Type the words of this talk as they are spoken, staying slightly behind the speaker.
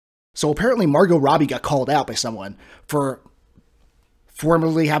So apparently Margot Robbie got called out by someone for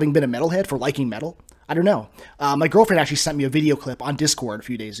formerly having been a metalhead, for liking metal. I don't know. My girlfriend actually sent me a video clip on Discord a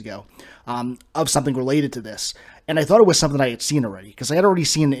few days ago of something related to this. And I thought it was something I had seen already, because I had already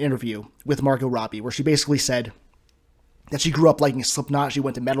seen an interview with Margot Robbie where she basically said that she grew up liking Slipknot. She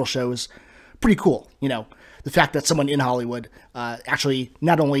went to metal shows. Pretty cool, you know, the fact that someone in Hollywood actually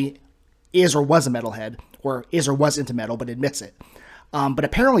not only is or was a metalhead, or is or was into metal, but admits it. But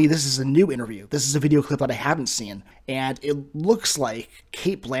apparently this is a new interview. This is a video clip that I haven't seen. And it looks like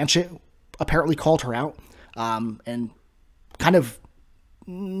Cate Blanchett apparently called her out and kind of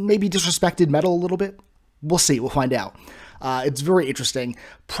maybe disrespected metal a little bit. We'll see. We'll find out. It's very interesting.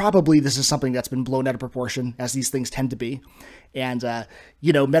 Probably this is something that's been blown out of proportion, as these things tend to be. And,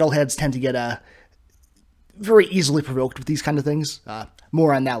 you know, metalheads tend to get very easily provoked with these kind of things.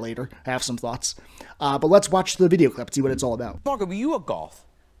 More on that later. I have some thoughts. But let's watch the video clip and see what it's all about. Margot, were you a goth?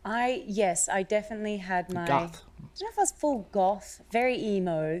 Yes, I definitely had my... Goth. I don't know if I was full goth. Very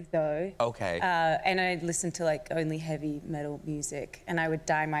emo, though. Okay. And I listened to, like, only heavy metal music. And I would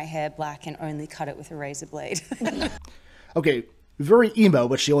dye my hair black and only cut it with a razor blade. Okay, very emo,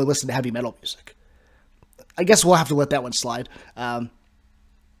 but she only listened to heavy metal music. I guess we'll have to let that one slide.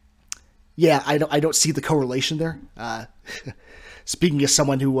 Yeah, I don't see the correlation there. Speaking as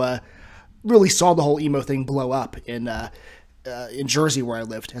someone who really saw the whole emo thing blow up in Jersey, where I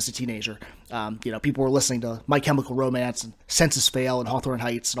lived as a teenager, you know, people were listening to My Chemical Romance and Census Fail and Hawthorne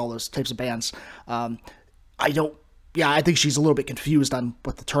Heights and all those types of bands. I think she's a little bit confused on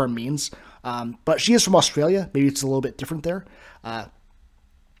what the term means. But she is from Australia. Maybe it's a little bit different there.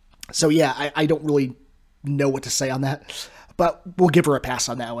 So yeah, I don't really know what to say on that. But we'll give her a pass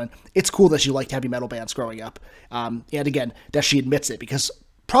on that one. It's cool that she liked heavy metal bands growing up. And again, that she admits it, because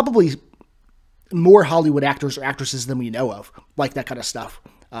probably more Hollywood actors or actresses than we know of like that kind of stuff.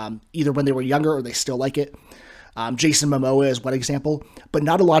 Either when they were younger or they still like it. Jason Momoa is one example, but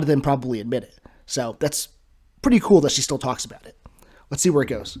not a lot of them probably admit it. So that's pretty cool that she still talks about it. Let's see where it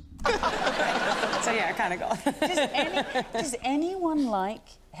goes. So yeah, I kind of got. Does anyone like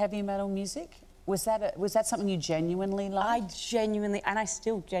heavy metal music? Was that something you genuinely liked? I genuinely, and I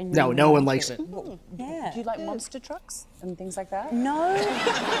still genuinely. No one likes it. Yeah. Do you like monster trucks and things like that? No.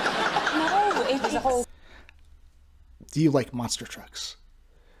 No. It's a whole. Do you like monster trucks?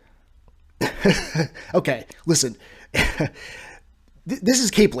 Okay, listen. This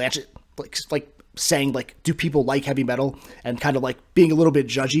is Cate Blanchett, like saying, like, do people like heavy metal, and kind of like being a little bit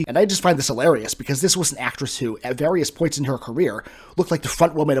judgy. And I just find this hilarious, because this was an actress who, at various points in her career, looked like the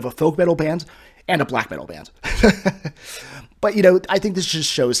front woman of a folk metal band and a black metal band. But, you know, I think this just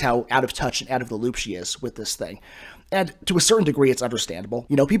shows how out of touch and out of the loop she is with this thing. And to a certain degree, it's understandable.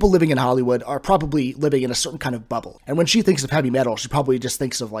 You know, people living in Hollywood are probably living in a certain kind of bubble. And when she thinks of heavy metal, she probably just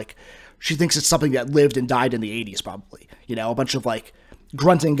thinks of, like, she thinks it's something that lived and died in the 80s, probably. You know, a bunch of, like,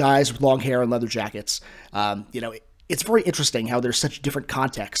 grunting guys with long hair and leather jackets. You know, it's very interesting how there's such different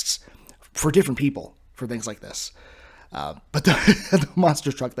contexts for different people for things like this. But the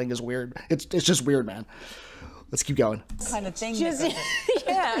monster truck thing is weird. It's just weird, man. Let's keep going. Kind of thing. Just,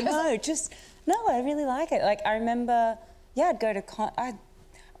 yeah, no, I really like it. Like, I remember, yeah, I'd go to I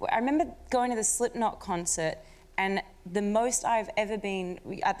remember going to the Slipknot concert, and the most I've ever been,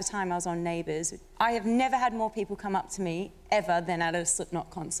 at the time I was on Neighbours, I have never had more people come up to me ever than at a Slipknot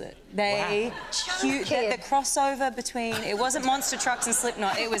concert. The crossover between, it wasn't monster trucks and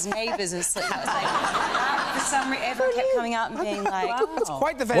Slipknot, it was Neighbours and Slipknot. Like, for some reason, everyone kept coming out and being like, That's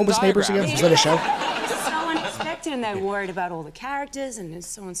quite the Venn What was Neighbours diagram. again? Was that a show? it was so unexpected, and they're worried about all the characters, and is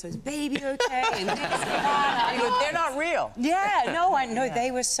so-and-so's baby okay, and this and that. They're not real. Yeah, no, I know.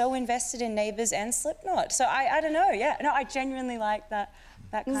 They were so invested in Neighbours and Slipknot. So I don't know, yeah. No, I genuinely like that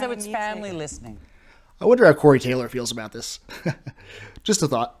kind of So it's music. family listening. I wonder how Corey Taylor feels about this. Just a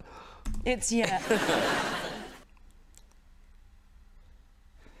thought. It's, yeah.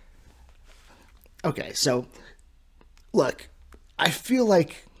 Okay, so, look, I feel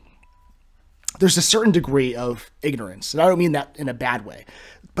like there's a certain degree of ignorance, and I don't mean that in a bad way,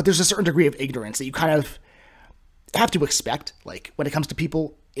 but there's a certain degree of ignorance that you kind of have to expect, like, when it comes to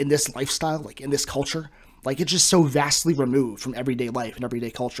people in this lifestyle, like, in this culture. Like, it's just so vastly removed from everyday life and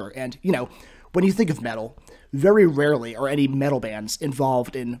everyday culture. And, you know, when you think of metal, very rarely are any metal bands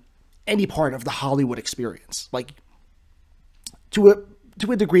involved in any part of the Hollywood experience. Like, to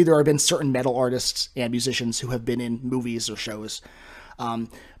a degree, there have been certain metal artists and musicians who have been in movies or shows,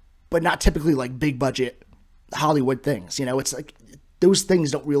 but not typically, like, big budget Hollywood things. You know, it's like, those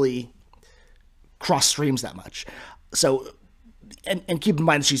things don't really cross streams that much. So, and keep in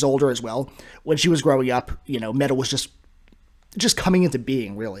mind she's older as well. When she was growing up, you know, metal was just just coming into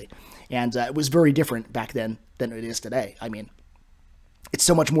being, really. And it was very different back then than it is today. I mean, it's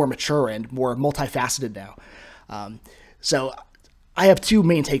so much more mature and more multifaceted now. So I have two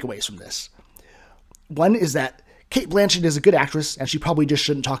main takeaways from this. One is that Cate Blanchett is a good actress, and she probably just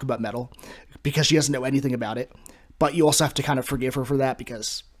shouldn't talk about metal because she doesn't know anything about it. But you also have to kind of forgive her for that,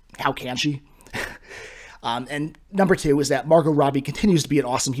 because how can she? And number two is that Margot Robbie continues to be an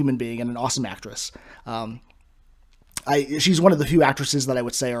awesome human being and an awesome actress. She's one of the few actresses that I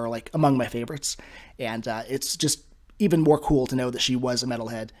would say are like among my favorites, and it's just even more cool to know that she was a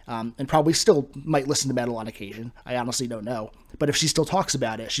metalhead, and probably still might listen to metal on occasion. I honestly don't know, but if she still talks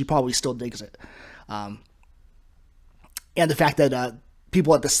about it, she probably still digs it. And the fact that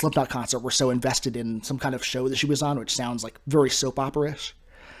people at the Slipknot concert were so invested in some kind of show that she was on, which sounds like very soap opera-ish.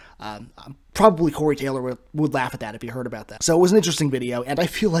 Probably Corey Taylor would laugh at that if he heard about that. So it was an interesting video, and I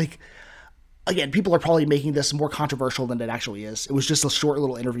feel like, again, people are probably making this more controversial than it actually is. It was just a short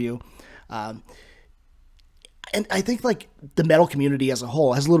little interview. And I think, like, the metal community as a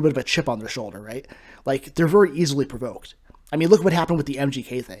whole has a little bit of a chip on their shoulder, right? Like, they're very easily provoked. I mean, look what happened with the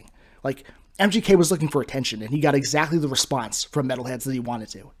MGK thing. Like, MGK was looking for attention, and he got exactly the response from metalheads that he wanted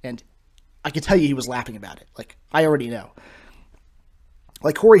to. And I can tell you he was laughing about it. Like, I already know.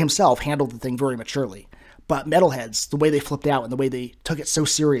 Like, Corey himself handled the thing very maturely. But metalheads, the way they flipped out and the way they took it so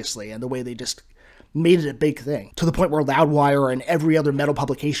seriously and the way they just made it a big thing, to the point where Loudwire and every other metal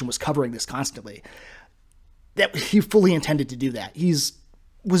publication was covering this constantly, that he fully intended to do that.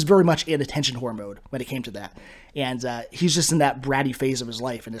 Was very much in attention whore mode when it came to that. And he's just in that bratty phase of his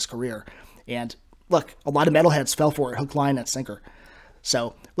life and his career. And look, a lot of metalheads fell for it, hook, line, and sinker.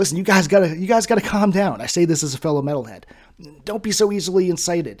 So listen, you guys gotta calm down. I say this as a fellow metalhead. Don't be so easily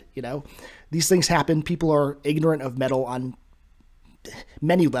incited, you know? These things happen. People are ignorant of metal on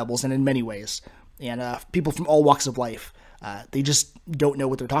many levels and in many ways. And people from all walks of life, they just don't know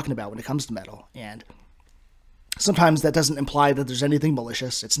what they're talking about when it comes to metal. And sometimes that doesn't imply that there's anything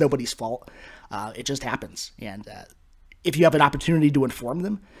malicious. It's nobody's fault. It just happens. And if you have an opportunity to inform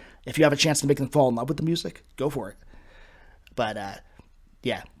them, if you have a chance to make them fall in love with the music, go for it. But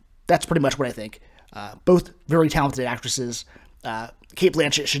yeah, that's pretty much what I think. Both very talented actresses. Cate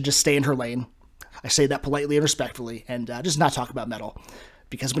Blanchett should just stay in her lane. I say that politely and respectfully, and just not talk about metal.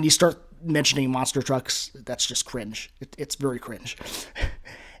 Because when you start mentioning monster trucks, that's just cringe. It's very cringe.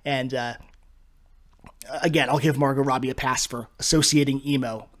 And again, I'll give Margot Robbie a pass for associating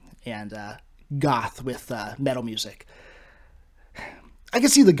emo and goth with metal music. I can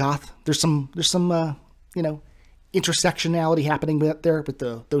see the goth. There's some intersectionality happening there with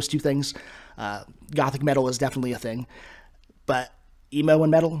those two things. Gothic metal is definitely a thing, but emo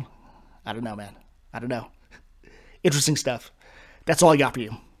and metal, I don't know, man. I don't know. Interesting stuff. That's all I got for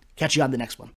you. Catch you on the next one.